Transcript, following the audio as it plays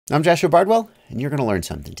I'm Joshua Bardwell, and you're going to learn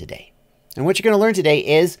something today. And what you're going to learn today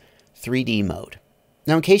is 3D mode.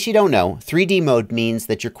 Now, in case you don't know, 3D mode means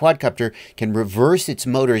that your quadcopter can reverse its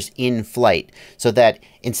motors in flight so that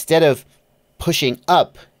instead of pushing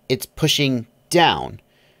up, it's pushing down.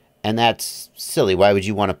 And that's silly. Why would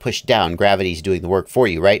you want to push down? Gravity's doing the work for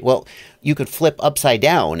you, right? Well, you could flip upside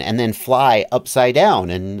down and then fly upside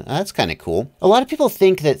down, and that's kind of cool. A lot of people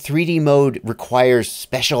think that 3D mode requires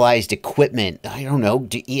specialized equipment. I don't know,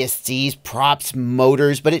 ESCs, props,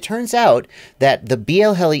 motors, but it turns out that the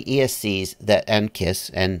BLHeli ESCs and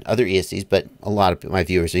KISS and other ESCs, but a lot of my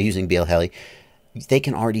viewers are using BLHeli, they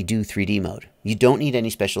can already do 3D mode. You don't need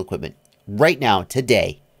any special equipment. Right now,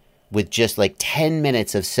 today, with just like 10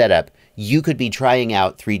 minutes of setup, you could be trying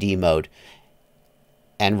out 3D mode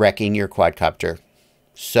and wrecking your quadcopter.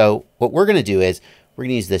 So what we're going to do is we're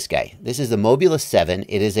going to use this guy. This is the Mobula 7.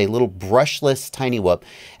 It is a little brushless tiny whoop.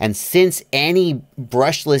 And since any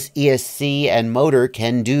brushless ESC and motor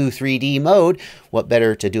can do 3D mode, what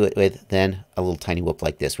better to do it with than a little tiny whoop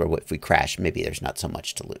like this, where if we crash, maybe there's not so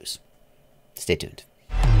much to lose. Stay tuned.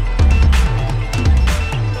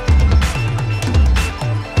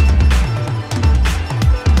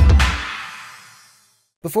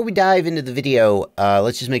 Before we dive into the video,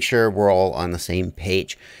 let's just make sure we're all on the same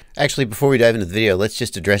page. Actually, before we dive into the video, let's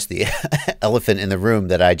just address the elephant in the room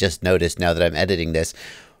that I just noticed now that I'm editing this.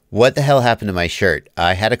 What the hell happened to my shirt?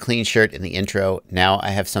 I had a clean shirt in the intro. Now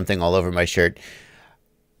I have something all over my shirt.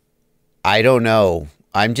 I don't know.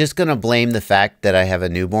 I'm just going to blame the fact that I have a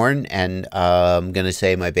newborn, and I'm going to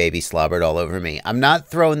say my baby slobbered all over me. I'm not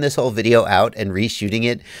throwing this whole video out and reshooting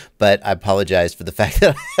it, but I apologize for the fact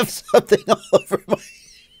that I have something all over my shirt.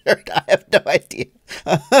 I have no idea.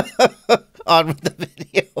 On with the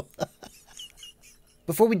video.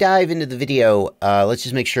 Before we dive into the video, let's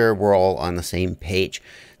just make sure we're all on the same page.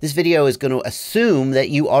 This video is going to assume that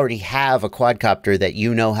you already have a quadcopter that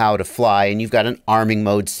you know how to fly, and you've got an arming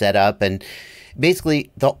mode set up. And basically,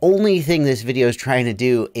 the only thing this video is trying to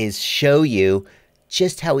do is show you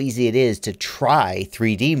just how easy it is to try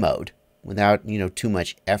 3D mode without, too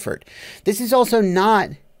much effort. This is also not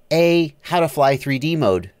a how to fly 3D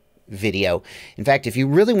mode video. In fact, if you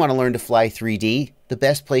really want to learn to fly 3D, the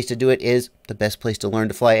best place to do it is the best place to learn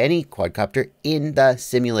to fly any quadcopter in the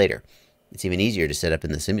simulator. It's even easier to set up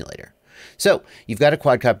in the simulator. So you've got a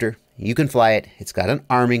quadcopter, you can fly it, it's got an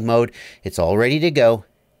arming mode, it's all ready to go,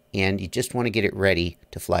 and you just want to get it ready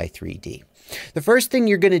to fly 3D. The first thing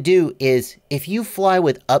you're going to do is, if you fly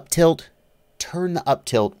with up tilt, turn the up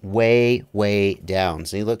tilt way, way down.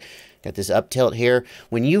 So you look, got this up tilt here.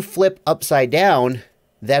 When you flip upside down,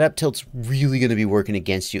 that up tilt's really going to be working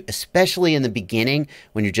against you, especially in the beginning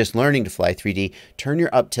when you're just learning to fly 3D. Turn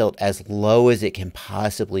your up tilt as low as it can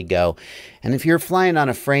possibly go. And if you're flying on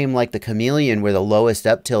a frame like the Chameleon, where the lowest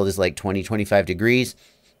up tilt is like 20, 25 degrees,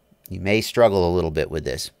 you may struggle a little bit with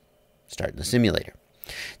this. Start in the simulator.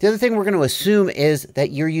 The other thing we're going to assume is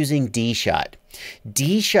that you're using D-Shot.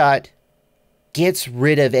 D-Shot gets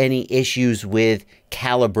rid of any issues with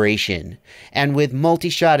calibration. And with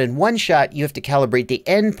multi-shot and one-shot, you have to calibrate the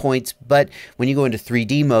endpoints, but when you go into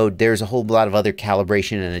 3D mode, there's a whole lot of other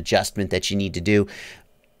calibration and adjustment that you need to do.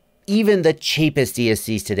 Even the cheapest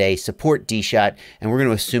ESCs today support D-Shot, and we're going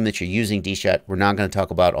to assume that you're using D-Shot. We're not going to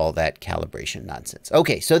talk about all that calibration nonsense.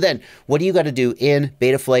 Okay, so then what do you got to do in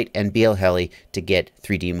Betaflight and BLHeli to get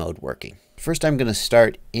 3D mode working? First, I'm going to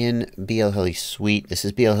start in BLHeli Suite. This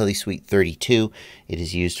is BLHeli Suite 32. It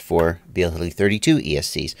is used for BLHeli 32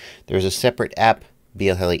 ESCs. There's a separate app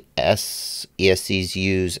BLHeli S ESCs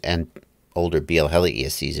use, and older BLHeli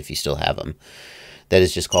ESCs if you still have them. That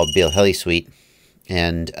is just called BLHeli Suite.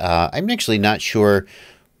 And I'm actually not sure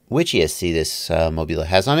which ESC this Mobula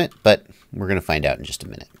has on it, but we're going to find out in just a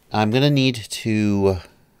minute. I'm going to need to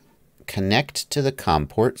connect to the COM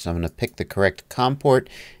port. So I'm going to pick the correct COM port,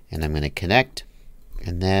 and I'm going to connect.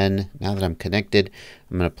 And then now that I'm connected,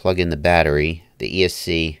 I'm going to plug in the battery. The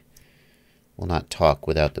ESC will not talk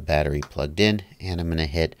without the battery plugged in. And I'm going to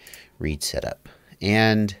hit read setup.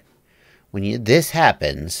 And when this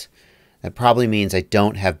happens, that probably means I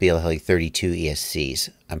don't have BLHeli 32 ESCs.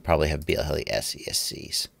 I probably have BLHeli S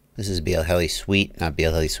ESCs. This is BLHeli Suite, not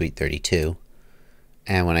BLHeli Suite 32.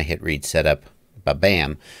 And when I hit read setup,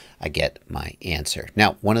 ba-bam, I get my answer.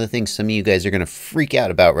 Now, one of the things some of you guys are going to freak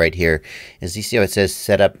out about right here is you see how it says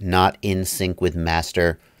setup not in sync with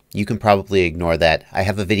master. You can probably ignore that. I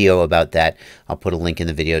have a video about that. I'll put a link in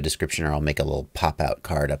the video description, or I'll make a little pop-out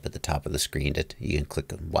card up at the top of the screen that you can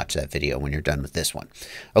click and watch that video when you're done with this one.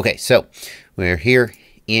 Okay, so we're here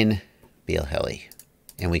in BLHeli,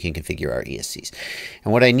 and we can configure our ESCs.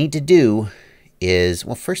 And what I need to do is,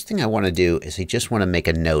 well, first thing I want to do is I just want to make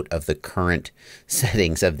a note of the current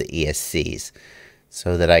settings of the ESCs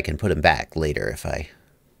so that I can put them back later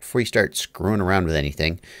before you start screwing around with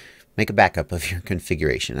anything. Make a backup of your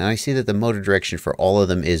configuration. And I see that the motor direction for all of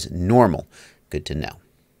them is normal. Good to know.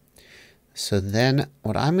 So then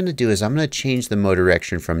what I'm going to do is I'm going to change the motor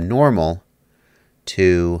direction from normal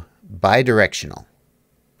to bidirectional.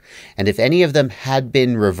 And if any of them had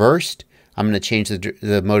been reversed, I'm going to change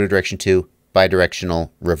the motor direction to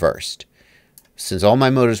bidirectional reversed. Since all my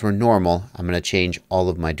motors were normal, I'm going to change all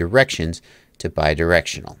of my directions to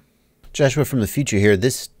bidirectional. Joshua from the future here.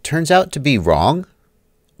 This turns out to be wrong.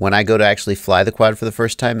 When I go to actually fly the quad for the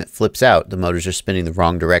first time, it flips out. The motors are spinning the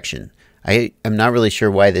wrong direction. I am not really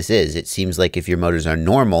sure why this is. It seems like if your motors are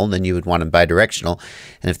normal, then you would want them bidirectional.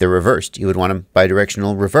 And if they're reversed, you would want them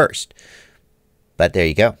bidirectional reversed. But there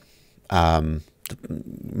you go.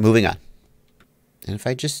 Moving on. And if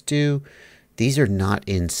I just do, these are not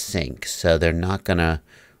in sync, so they're not going to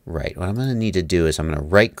write. What I'm going to need to do is I'm going to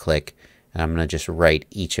right click and I'm going to just write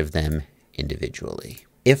each of them individually.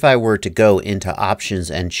 If I were to go into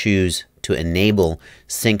options and choose to enable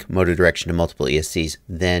sync motor direction to multiple ESCs,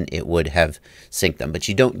 then it would have synced them. But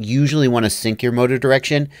you don't usually want to sync your motor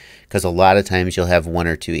direction because a lot of times you'll have one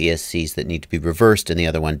or two ESCs that need to be reversed and the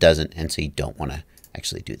other one doesn't, and so you don't want to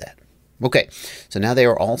actually do that. Okay, so now they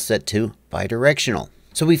are all set to bidirectional.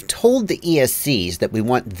 So we've told the ESCs that we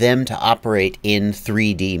want them to operate in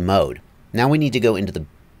 3D mode. Now we need to go into the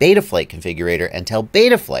BETAFLIGHT configurator and tell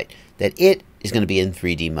BETAFLIGHT that it is going to be in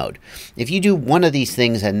 3D mode. If you do one of these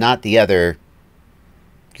things and not the other,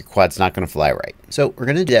 your quad's not going to fly right. So we're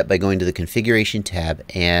going to do that by going to the configuration tab,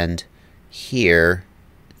 and here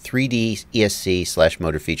 3D ESC /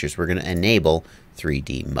 motor features, we're going to enable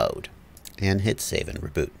 3D mode and hit save and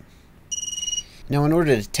reboot. Now in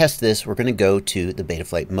order to test this, we're going to go to the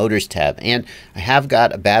BETAFLIGHT Motors tab, and I have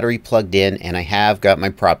got a battery plugged in and I have got my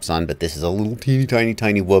props on, but this is a little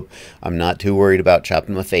tiny whoop. I'm not too worried about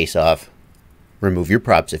chopping my face off. Remove your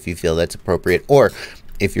props if you feel that's appropriate, or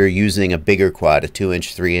if you're using a bigger quad, a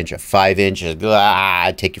 2-inch, 3-inch, a 5-inch,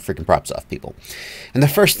 take your freaking props off, people. And the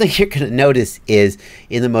first thing you're going to notice is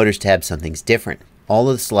in the Motors tab, something's different. All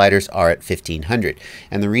of the sliders are at 1500,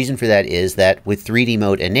 and the reason for that is that with 3D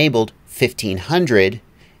mode enabled, 1500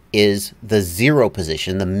 is the 0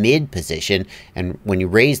 position, the mid position, and when you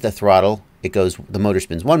raise the throttle, the motor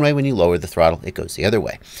spins one way. When you lower the throttle, it goes the other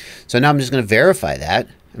way. So now I'm just going to verify that.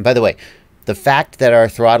 And by the way, the fact that our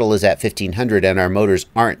throttle is at 1500 and our motors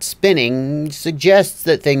aren't spinning suggests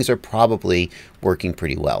that things are probably working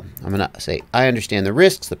pretty well. I'm going to say, I understand the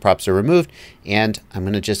risks, the props are removed, and I'm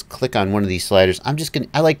going to just click on one of these sliders.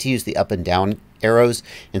 I like to use the up and down arrows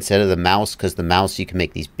instead of the mouse, because the mouse you can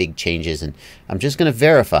make these big changes, and I'm just going to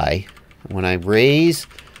verify when I raise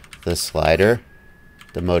the slider,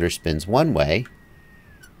 the motor spins one way.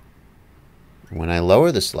 When I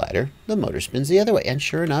lower the slider, the motor spins the other way, and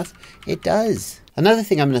sure enough, it does. Another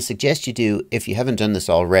thing I'm going to suggest you do, if you haven't done this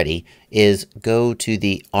already, is go to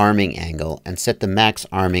the arming angle and set the max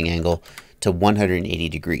arming angle to 180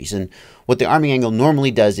 degrees. And what the arming angle normally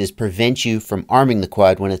does is prevent you from arming the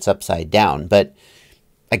quad when it's upside down. But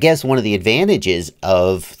I guess one of the advantages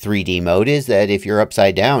of 3D mode is that if you're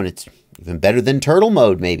upside down, it's even better than turtle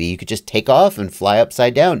mode maybe. You could just take off and fly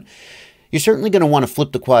upside down. You're certainly going to want to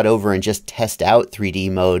flip the quad over and just test out 3D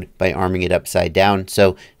mode by arming it upside down.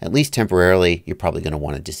 So at least temporarily, you're probably going to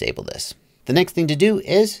want to disable this. The next thing to do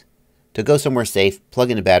is to go somewhere safe,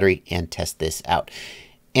 plug in a battery, and test this out.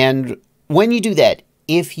 And when you do that,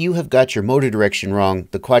 if you have got your motor direction wrong,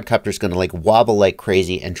 the quadcopter is going to like wobble like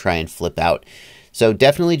crazy and try and flip out. So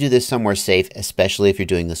definitely do this somewhere safe, especially if you're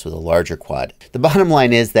doing this with a larger quad. The bottom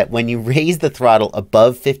line is that when you raise the throttle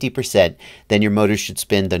above 50%, then your motors should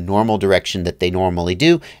spin the normal direction that they normally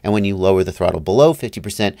do. And when you lower the throttle below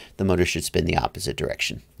 50%, the motor should spin the opposite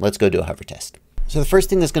direction. Let's go do a hover test. So the first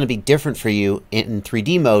thing that's going to be different for you in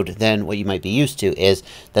 3D mode than what you might be used to is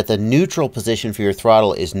that the neutral position for your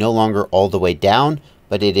throttle is no longer all the way down,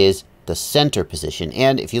 but it is the center position.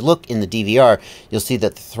 And if you look in the DVR, you'll see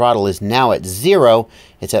that the throttle is now at 0.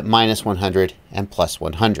 It's at -100 and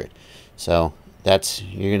 +100. So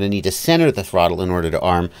you're going to need to center the throttle in order to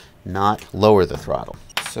arm, not lower the throttle.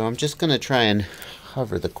 So I'm just going to try and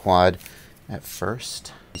hover the quad at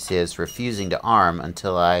first. You see it's refusing to arm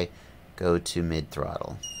until I go to mid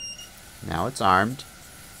throttle. Now it's armed,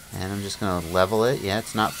 and I'm just going to level it. Yeah,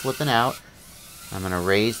 it's not flipping out. I'm going to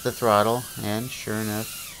raise the throttle, and sure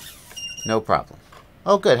enough, no problem.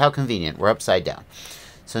 Oh good, how convenient. We're upside down.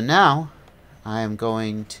 So now I'm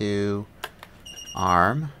going to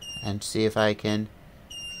arm and see if I can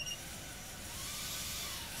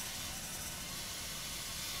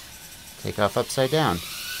Take off upside down.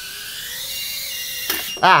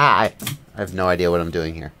 Ah! I have no idea what I'm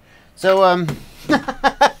doing here. So,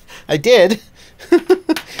 I did.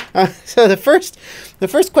 So the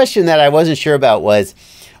first question that I wasn't sure about was,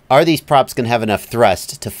 are these props going to have enough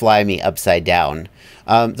thrust to fly me upside down?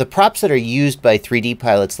 The props that are used by 3D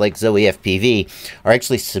pilots like Zoe FPV are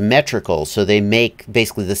actually symmetrical, so they make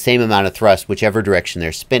basically the same amount of thrust whichever direction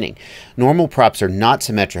they're spinning. Normal props are not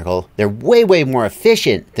symmetrical. They're way, way more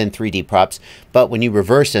efficient than 3D props, but when you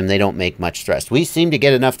reverse them, they don't make much thrust. We seem to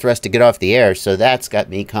get enough thrust to get off the air, so that's got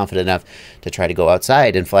me confident enough to try to go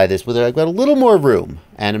outside and fly this with I've got a little more room,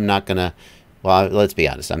 and I'm not going to, well, let's be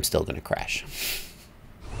honest, I'm still going to crash.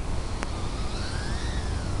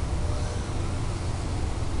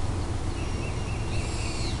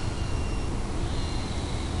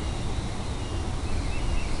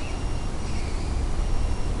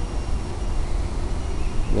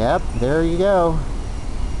 Yep, there you go.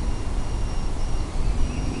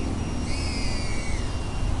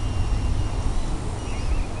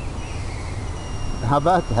 How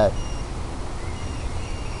about that?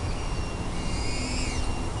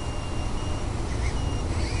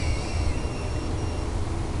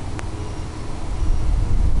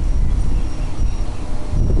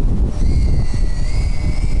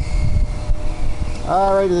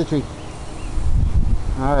 All right, to the tree.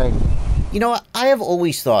 All right. You know, I have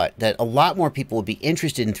always thought that a lot more people would be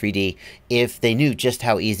interested in 3D if they knew just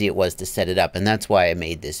how easy it was to set it up, and that's why I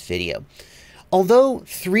made this video. Although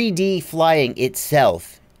 3D flying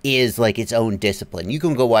itself is like its own discipline. You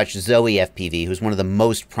can go watch Zoe FPV, who's one of the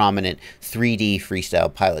most prominent 3D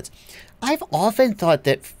freestyle pilots. I've often thought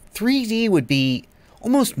that 3D would be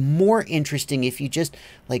almost more interesting if you just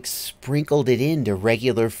like sprinkled it into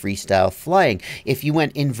regular freestyle flying. If you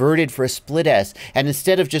went inverted for a split S, and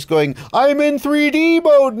instead of just going, I'm in 3D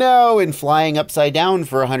mode now, and flying upside down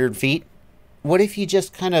for 100 feet, what if you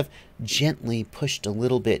just kind of gently pushed a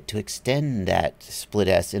little bit to extend that split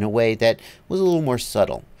S in a way that was a little more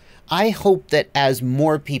subtle? I hope that as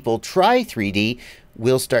more people try 3D,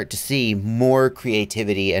 we'll start to see more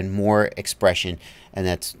creativity and more expression. And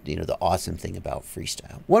that's, you know, the awesome thing about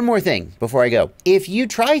freestyle. One more thing before I go. If you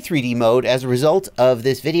try 3D mode as a result of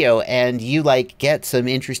this video and you like get some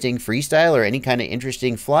interesting freestyle or any kind of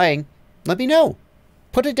interesting flying, let me know.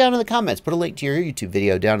 Put it down in the comments. Put a link to your YouTube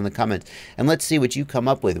video down in the comments. And let's see what you come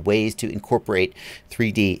up with, ways to incorporate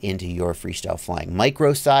 3D into your freestyle flying.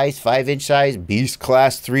 Micro size, 5-inch size, beast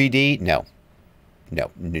class 3D. No. No.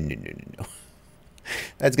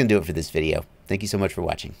 That's going to do it for this video. Thank you so much for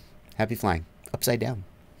watching. Happy flying. Upside down.